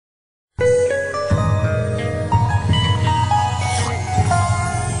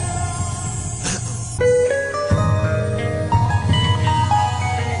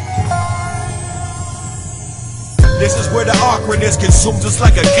This is where the awkwardness consumes us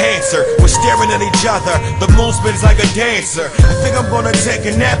like a cancer. We're staring at each other, the moon spins like a dancer. I think I'm gonna take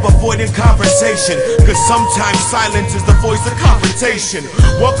a nap avoiding conversation, cause sometimes silence is the voice of confrontation.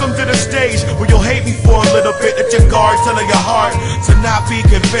 Welcome to the stage where you'll hate me for a little bit. At your guard, telling your heart to not be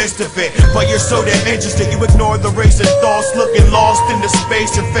convinced of it, but you're so damn interested you ignore the racing thoughts. Looking lost in the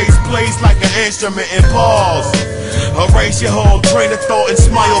space, your face plays like an instrument and pause. Erase your whole train of thought and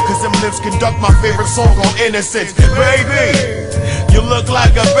smile, cause them lips conduct my favorite song on innocence. Baby, you look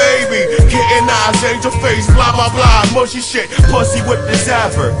like a baby, kitten eyes, angel face, blah blah blah, mushy shit, pussy with this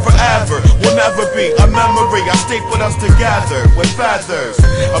ever, forever, will never be a memory. I stay put us together with feathers.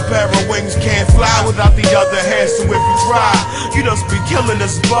 A pair of wings can't fly without the other hand, so if you try, you just be killing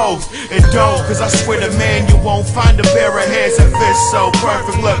us both. And don't, cause I swear to man, you won't find a pair of hands that fit so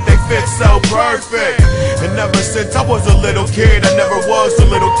perfect. Look, they fit so perfect. And ever since I was a little kid, I never was a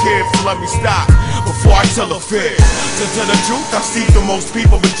little kid, so let me stop before I tell a fib. To tell the truth, I see through most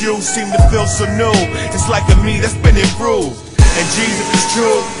people, but you seem to feel so new. It's like a me that's been improved, and Jesus is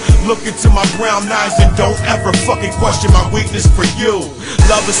true. Look into my brown eyes and don't ever fucking question my weakness for you.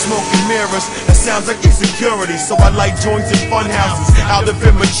 Love is smoke and mirrors, that sounds like insecurity, so I like joints and fun houses out of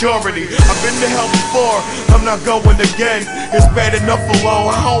immaturity. I've been to hell before, I'm not going again. It's bad enough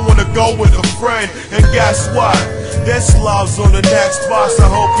alone, I don't wanna go with a friend. And guess what? This love's on the next bus. I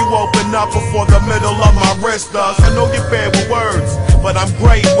hope you open up before the middle of my wrist does. I know you're bad with words, but I'm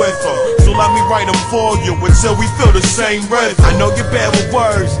great with them, so let me write them for you until we feel the same rhythm. I know you're bad with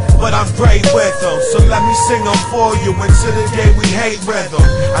words, but I'm great with them, so let me sing them for you until the day we hate rhythm.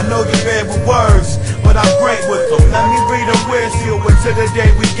 I know you're bad with words, but I'm great with them. Let me read them with you until the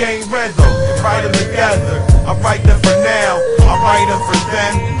day we gain rhythm. Write them together. I write them for now, I write them for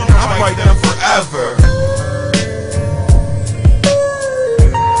then, I write them forever.